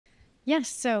Yes,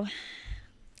 so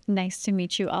nice to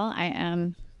meet you all.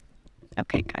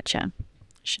 Okay, gotcha.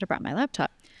 Should have brought my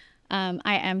laptop.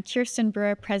 I am Kjirstin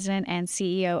Breure, President and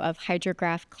CEO of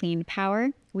Hydrograph Clean Power.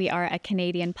 We are a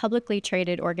Canadian publicly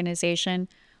traded organization.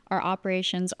 Our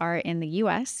operations are in the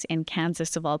US, in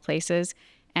Kansas of all places,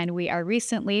 and we are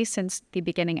recently, since the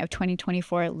beginning of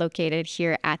 2024, located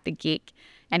here at the Geek,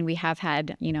 and we have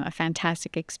had, a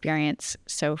fantastic experience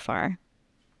so far.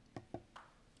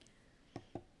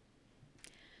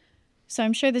 So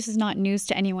I'm sure this is not news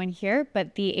to anyone here,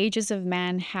 but the ages of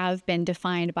man have been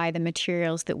defined by the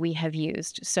materials that we have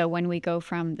used. So when we go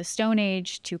from the Stone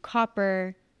Age to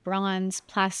copper, bronze,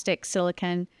 plastic,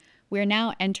 silicon, we're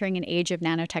now entering an age of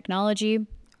nanotechnology,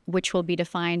 which will be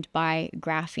defined by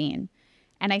graphene.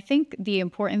 And I think the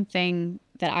important thing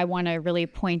that I want to really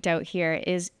point out here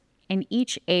is in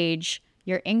each age,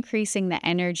 you're increasing the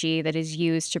energy that is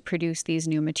used to produce these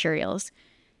new materials.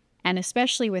 And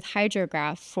especially with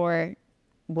Hydrograph, for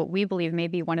what we believe may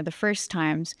be one of the first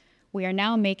times, we are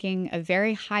now making a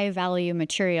very high value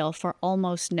material for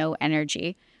almost no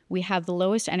energy. We have the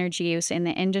lowest energy use in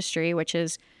the industry, which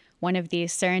is one of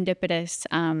these serendipitous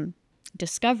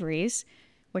discoveries,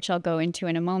 which I'll go into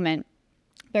in a moment.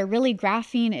 But really,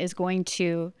 graphene is going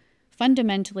to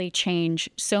fundamentally change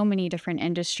so many different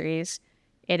industries.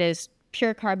 It is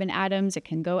pure carbon atoms. It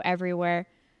can go everywhere.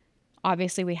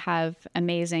 Obviously, we have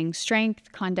amazing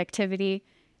strength, conductivity,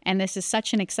 and this is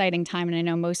such an exciting time. And I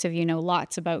know most of you know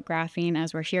lots about graphene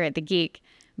as we're here at the Geek,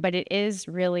 but it is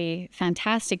really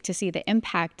fantastic to see the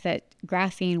impact that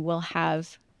graphene will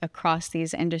have across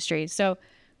these industries. So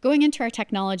going into our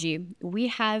technology, we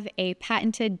have a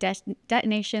patented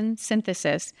detonation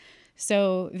synthesis.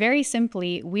 So very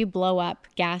simply, we blow up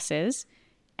gases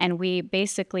and we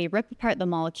basically rip apart the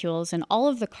molecules, and all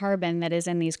of the carbon that is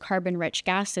in these carbon-rich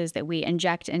gases that we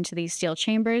inject into these steel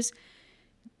chambers,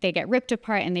 they get ripped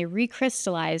apart and they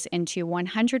recrystallize into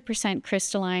 100%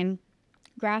 crystalline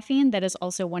graphene that is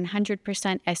also 100%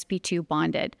 sp2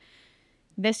 bonded.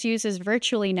 This uses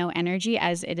virtually no energy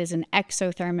as it is an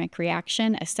exothermic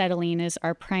reaction. Acetylene is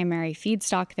our primary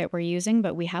feedstock that we're using,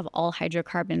 but we have all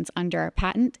hydrocarbons under our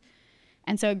patent.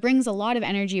 And so it brings a lot of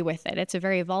energy with it. It's a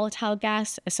very volatile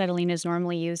gas. Acetylene is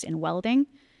normally used in welding.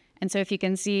 And so if you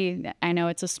can see, I know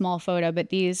it's a small photo, but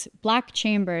these black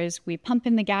chambers, we pump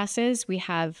in the gases, we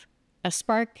have a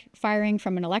spark firing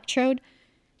from an electrode,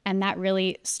 and that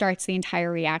really starts the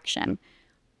entire reaction.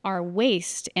 Our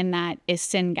waste in that is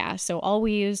syngas. So all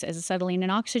we use is acetylene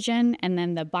and oxygen, and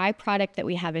then the byproduct that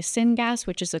we have is syngas,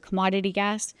 which is a commodity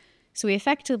gas. So we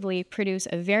effectively produce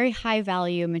a very high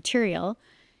value material,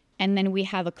 and then we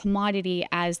have a commodity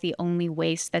as the only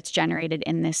waste that's generated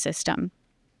in this system.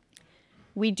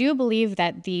 We do believe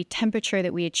that the temperature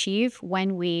that we achieve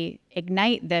when we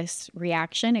ignite this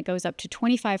reaction, it goes up to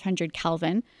 2500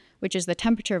 Kelvin, which is the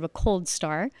temperature of a cold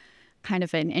star, kind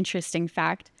of an interesting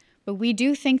fact. But we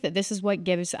do think that this is what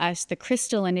gives us the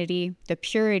crystallinity, the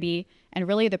purity, and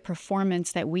really the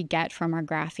performance that we get from our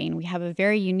graphene. We have a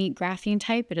very unique graphene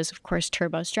type. It is, of course,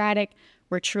 turbostratic.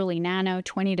 We're truly nano,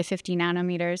 20 to 50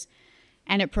 nanometers,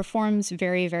 and it performs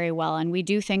very, very well. And we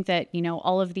do think that,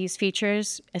 all of these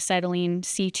features, acetylene,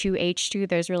 C2H2,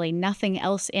 there's really nothing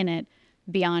else in it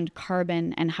beyond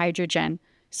carbon and hydrogen.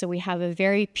 So we have a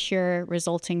very pure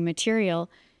resulting material,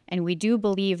 and we do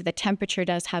believe the temperature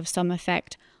does have some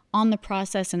effect on the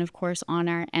process and, of course, on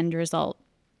our end result.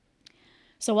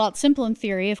 So while it's simple in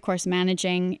theory, of course,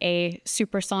 managing a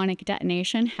supersonic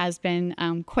detonation has been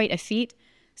quite a feat.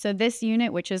 So this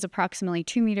unit, which is approximately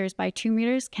 2 meters by 2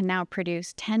 meters, can now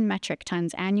produce 10 metric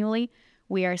tons annually.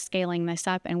 We are scaling this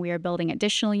up and we are building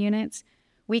additional units.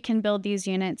 We can build these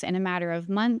units in a matter of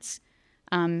months.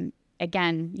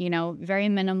 Again, very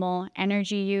minimal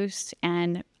energy use,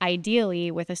 and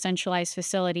ideally with a centralized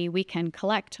facility, we can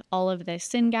collect all of this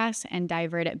syngas and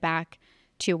divert it back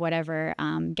to whatever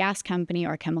gas company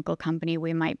or chemical company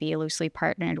we might be loosely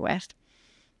partnered with.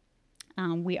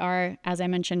 We are, as I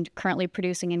mentioned, currently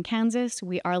producing in Kansas.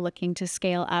 We are looking to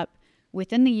scale up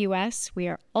within the US. We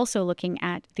are also looking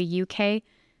at the UK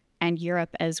and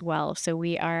Europe as well. So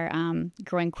we are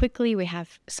growing quickly. We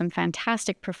have some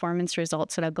fantastic performance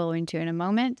results that I'll go into in a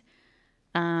moment.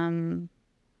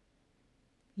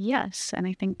 Yes, and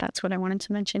I think that's what I wanted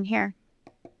to mention here.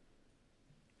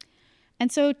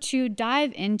 And so to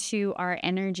dive into our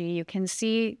energy, you can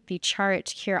see the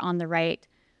chart here on the right.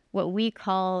 What we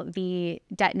call the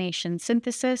detonation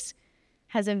synthesis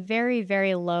has a very,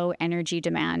 very low energy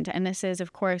demand. And this is,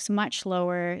 of course, much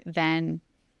lower than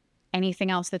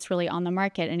anything else that's really on the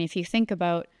market. And if you think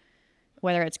about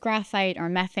whether it's graphite or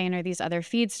methane or these other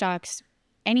feedstocks,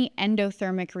 any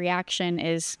endothermic reaction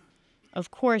is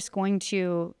of course, going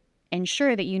to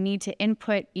ensure that you need to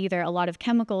input either a lot of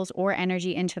chemicals or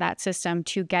energy into that system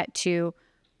to get to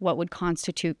what would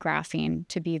constitute graphene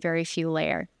to be very few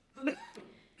layer.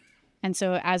 And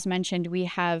so, as mentioned, we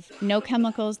have no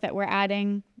chemicals that we're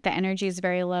adding, the energy is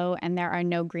very low, and there are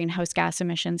no greenhouse gas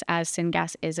emissions as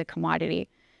syngas is a commodity.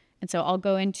 And so I'll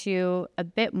go into a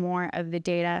bit more of the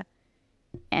data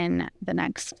in the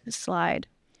next slide.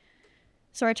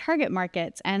 So our target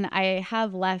markets, and I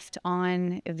have left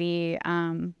on the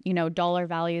dollar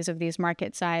values of these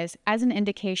market size as an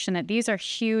indication that these are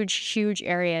huge, huge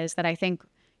areas that I think,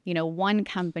 one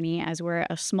company, as we're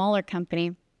a smaller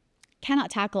company, cannot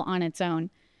tackle on its own.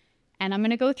 And I'm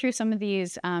going to go through some of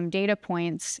these data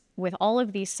points with all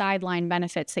of these sideline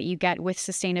benefits that you get with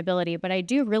sustainability. But I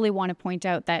do really want to point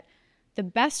out that the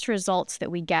best results that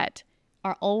we get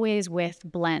are always with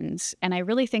blends. And I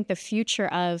really think the future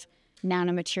of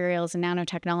nanomaterials and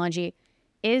nanotechnology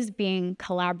is being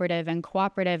collaborative and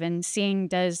cooperative and seeing,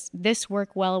 does this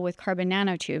work well with carbon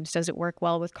nanotubes? Does it work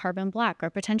well with carbon black or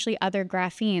potentially other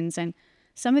graphenes? And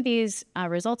some of these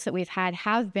results that we've had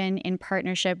have been in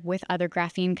partnership with other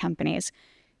graphene companies.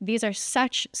 These are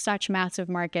such massive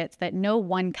markets that no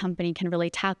one company can really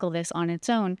tackle this on its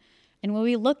own. And when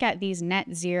we look at these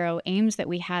net zero aims that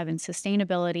we have in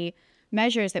sustainability,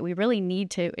 measures that we really need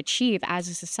to achieve as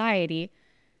a society,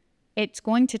 it's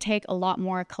going to take a lot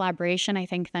more collaboration, I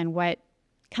think, than what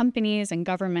companies and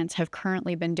governments have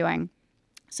currently been doing.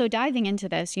 So diving into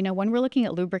this, when we're looking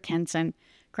at lubricants, and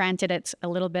granted it's a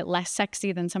little bit less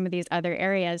sexy than some of these other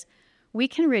areas, we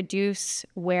can reduce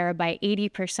wear by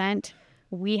 80%.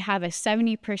 We have a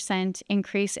 70%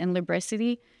 increase in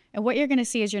lubricity. And what you're going to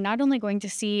see is you're not only going to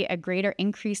see a greater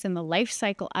increase in the life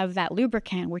cycle of that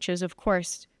lubricant, which is, of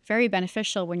course, very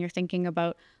beneficial when you're thinking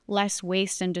about less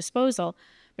waste and disposal.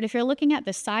 But if you're looking at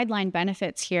the sideline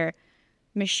benefits here,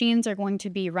 machines are going to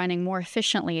be running more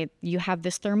efficiently. You have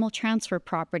this thermal transfer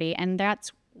property, and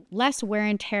that's less wear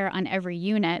and tear on every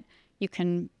unit. You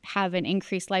can have an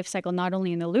increased life cycle not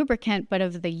only in the lubricant, but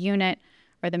of the unit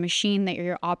or the machine that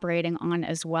you're operating on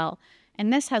as well.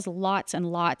 And this has lots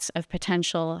and lots of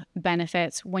potential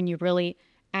benefits when you really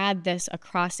add this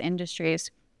across industries.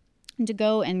 And to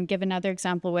go and give another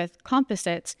example with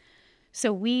composites,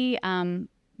 so we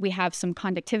have some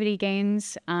conductivity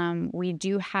gains. We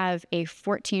do have a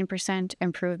 14%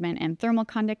 improvement in thermal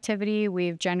conductivity.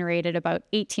 We've generated about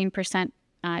 18%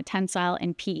 tensile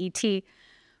in PET.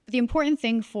 But the important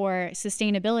thing for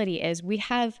sustainability is we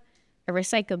have a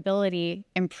recyclability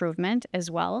improvement as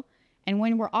well. And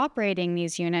when we're operating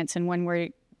these units and when we're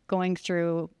going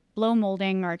through blow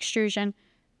molding or extrusion,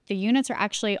 the units are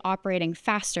actually operating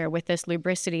faster with this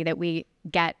lubricity that we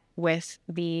get with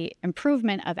the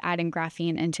improvement of adding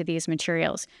graphene into these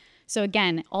materials. So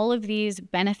again, all of these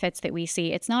benefits that we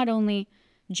see, it's not only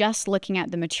just looking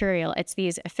at the material, it's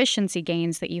these efficiency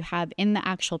gains that you have in the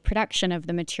actual production of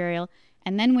the material.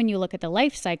 And then when you look at the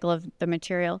life cycle of the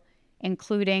material,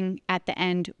 including at the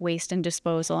end waste and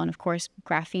disposal, and of course,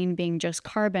 graphene being just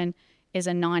carbon is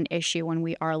a non-issue when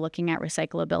we are looking at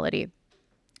recyclability.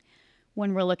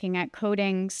 When we're looking at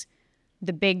coatings,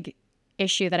 the big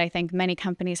issue that I think many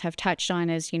companies have touched on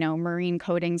is, marine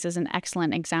coatings is an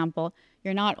excellent example.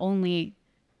 You're not only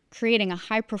creating a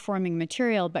high-performing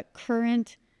material, but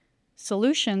current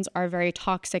solutions are very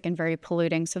toxic and very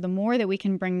polluting. So the more that we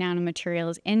can bring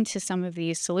nanomaterials into some of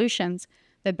these solutions,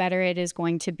 the better it is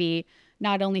going to be,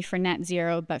 not only for net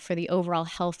zero, but for the overall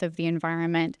health of the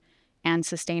environment and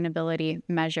sustainability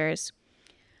measures.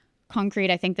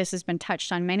 Concrete, I think this has been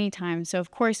touched on many times. So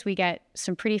of course we get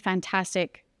some pretty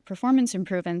fantastic performance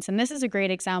improvements. And this is a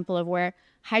great example of where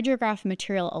Hydrograph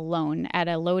material alone at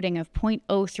a loading of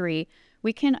 0.03,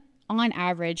 we can on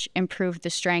average improve the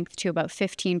strength to about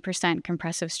 15%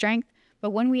 compressive strength. But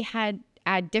when we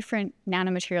add different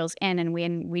nanomaterials in, and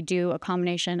when we do a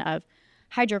combination of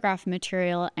Hydrograph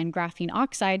material and graphene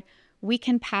oxide, we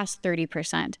can pass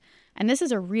 30%. And this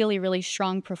is a really, really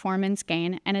strong performance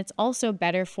gain. And it's also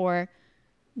better for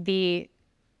the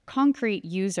concrete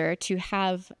user to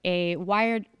have a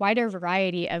wider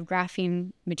variety of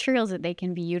graphene materials that they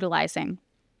can be utilizing.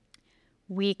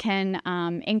 We can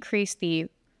increase the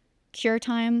cure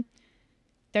time.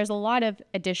 There's a lot of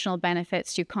additional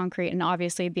benefits to concrete, and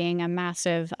obviously being a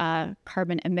massive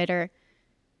carbon emitter,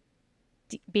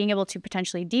 being able to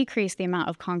potentially decrease the amount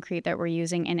of concrete that we're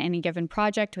using in any given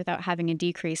project without having a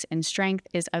decrease in strength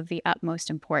is of the utmost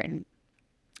importance.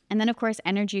 And then, of course,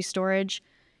 energy storage.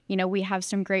 We have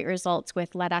some great results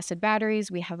with lead acid batteries.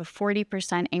 We have a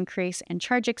 40% increase in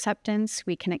charge acceptance.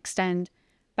 We can extend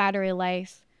battery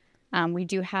life. We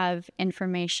do have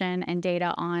information and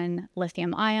data on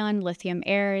lithium ion, lithium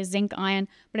air, zinc ion.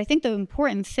 But I think the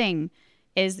important thing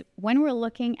is when we're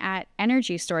looking at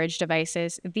energy storage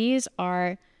devices, these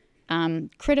are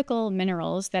critical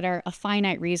minerals that are a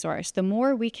finite resource. The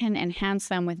more we can enhance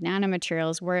them with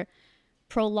nanomaterials, we're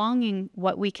prolonging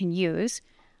what we can use.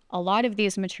 A lot of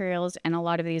these materials and a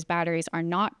lot of these batteries are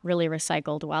not really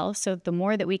recycled well. So the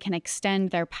more that we can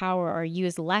extend their power or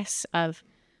use less of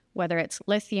whether it's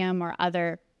lithium or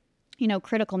other,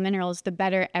 critical minerals, the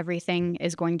better everything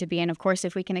is going to be. And of course,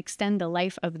 if we can extend the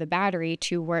life of the battery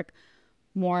to work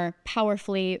more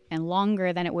powerfully and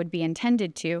longer than it would be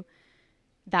intended to,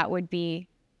 that would be,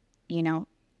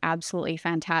 absolutely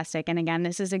fantastic. And again,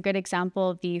 this is a good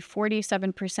example. The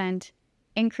 47%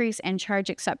 increase in charge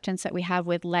acceptance that we have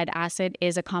with lead acid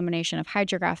is a combination of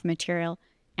hydrograph material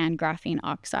and graphene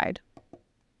oxide.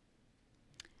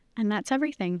 And that's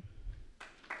everything.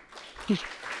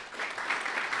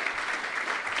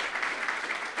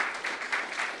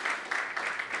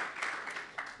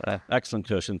 Excellent,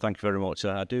 Kjirstin. Thank you very much.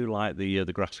 I do like the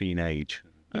graphene age.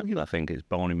 I think it's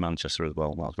born in Manchester as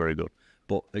well. That's very good.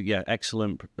 But yeah,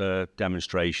 excellent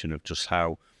demonstration of just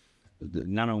how the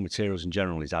nanomaterials in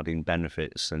general is adding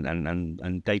benefits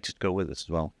and data to go with it as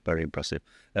well. Very impressive.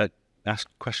 Ask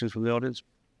questions from the audience,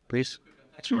 please.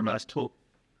 Thanks for a nice talk.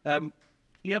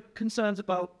 You have concerns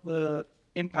about the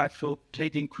impact of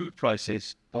Canadian crude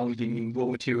prices on the raw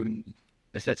material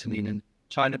acetylene, and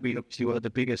China being obviously one of the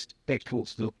biggest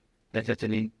exports of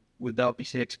acetylene. Would that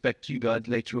obviously expect you guys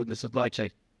later in the supply chain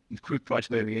with crude price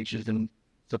variations and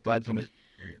supply from it?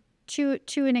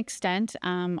 To an extent,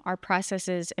 our process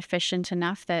is efficient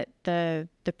enough that the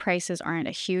prices aren't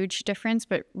a huge difference,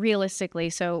 but realistically,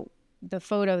 so the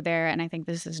photo there, and I think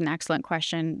this is an excellent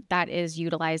question, that is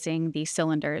utilizing the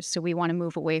cylinders. So we want to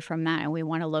move away from that and we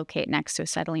want to locate next to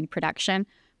acetylene production,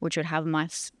 which would have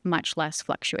much less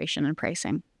fluctuation in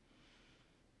pricing.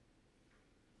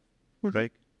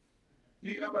 Great. Do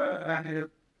you have a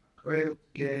real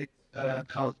good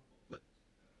around?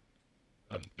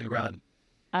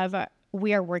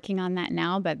 We are working on that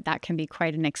now, but that can be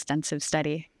quite an extensive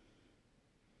study.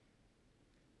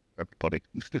 Everybody.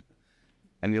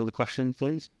 Any other questions,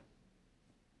 please?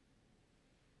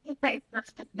 Right,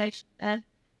 that's the next.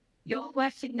 You're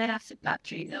working the acid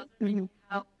battery,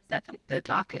 how that's the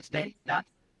darkest day. That's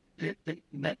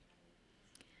the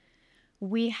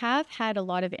We have had a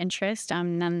lot of interest,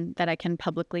 none that I can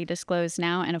publicly disclose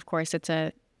now. And of course, it's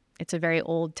a very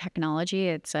old technology.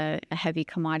 It's a heavy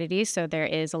commodity. So there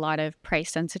is a lot of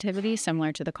price sensitivity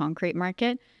similar to the concrete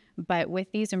market. But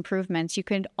with these improvements, you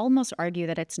could almost argue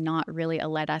that it's not really a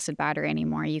lead acid battery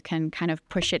anymore. You can kind of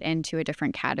push it into a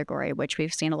different category, which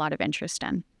we've seen a lot of interest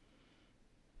in.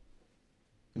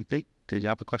 Okay. Did you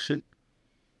have a question?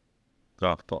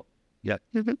 But yeah.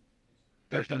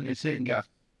 Based on your saying, gas.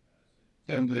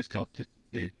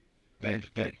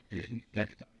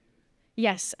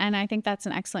 Yes, and I think that's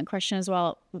an excellent question as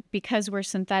well. Because we're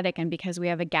synthetic and because we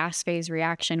have a gas phase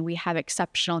reaction, we have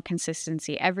exceptional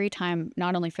consistency. Every time,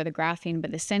 not only for the graphene,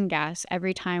 but the syngas,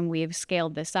 every time we've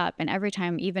scaled this up, and every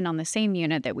time, even on the same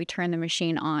unit that we turn the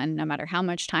machine on, no matter how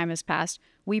much time has passed,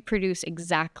 we produce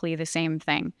exactly the same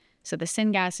thing. So the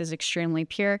syngas is extremely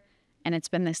pure, and it's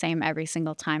been the same every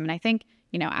single time. And I think,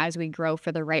 as we grow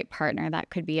for the right partner, that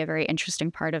could be a very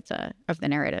interesting part of the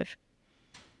narrative.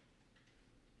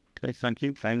 Okay, thank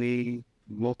you. Any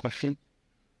more questions?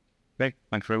 Okay,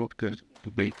 thanks very much. Good.